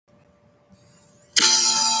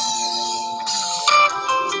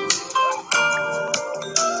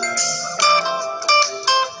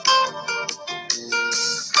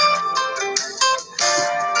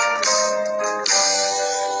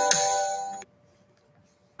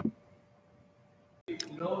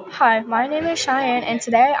Hi, my name is Cheyenne, and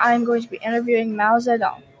today I am going to be interviewing Mao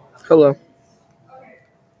Zedong. Hello.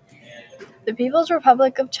 The People's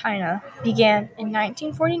Republic of China began in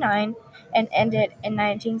 1949 and ended in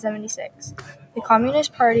 1976. The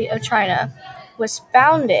Communist Party of China was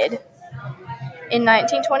founded in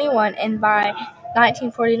 1921, and by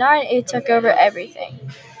 1949 it took over everything.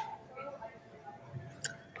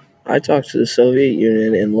 I talked to the Soviet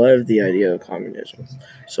Union and loved the idea of communism.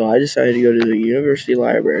 So I decided to go to the university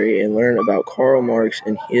library and learn about Karl Marx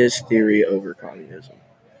and his theory over communism.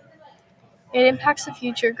 It impacts the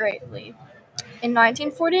future greatly. In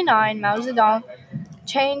 1949, Mao Zedong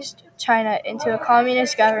changed China into a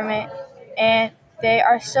communist government, and they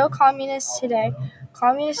are still communist today.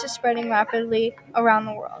 Communism is spreading rapidly around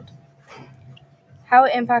the world. How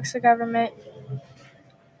it impacts the government?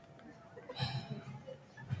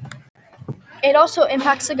 It also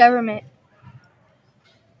impacts the government.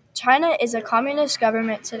 China is a communist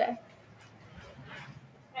government today.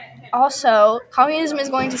 Also, communism is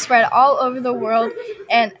going to spread all over the world,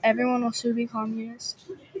 and everyone will soon be communist.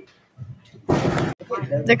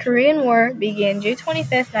 The Korean War began June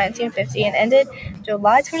 25th, 1950, and ended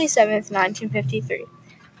July 27th, 1953.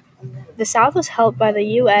 The South was helped by the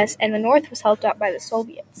U.S., and the North was helped out by the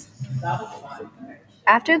Soviets.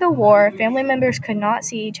 After the war, family members could not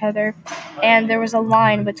see each other, and there was a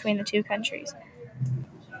line between the two countries.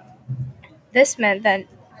 This meant that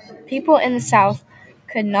people in the South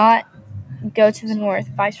could not go to the North,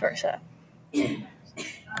 vice versa.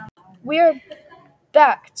 We are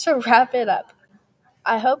back to wrap it up.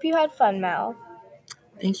 I hope you had fun, Mal.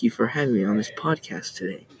 Thank you for having me on this podcast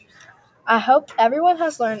today. I hope everyone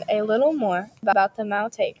has learned a little more about the Mao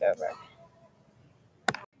Takeover.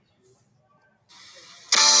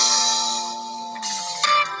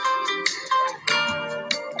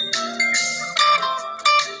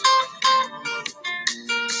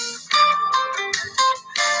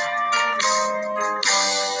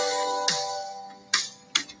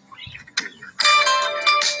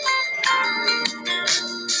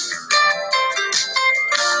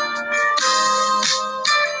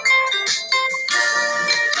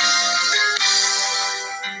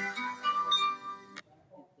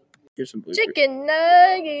 Here's some bloopers. Chicken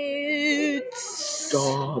nuggets!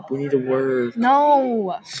 Stop, we need a word.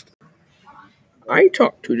 No! I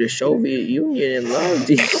talked to the Soviet Union and loved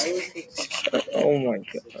these. Oh my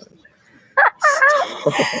god.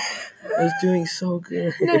 Stop. I was doing so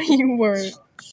good. No, you weren't.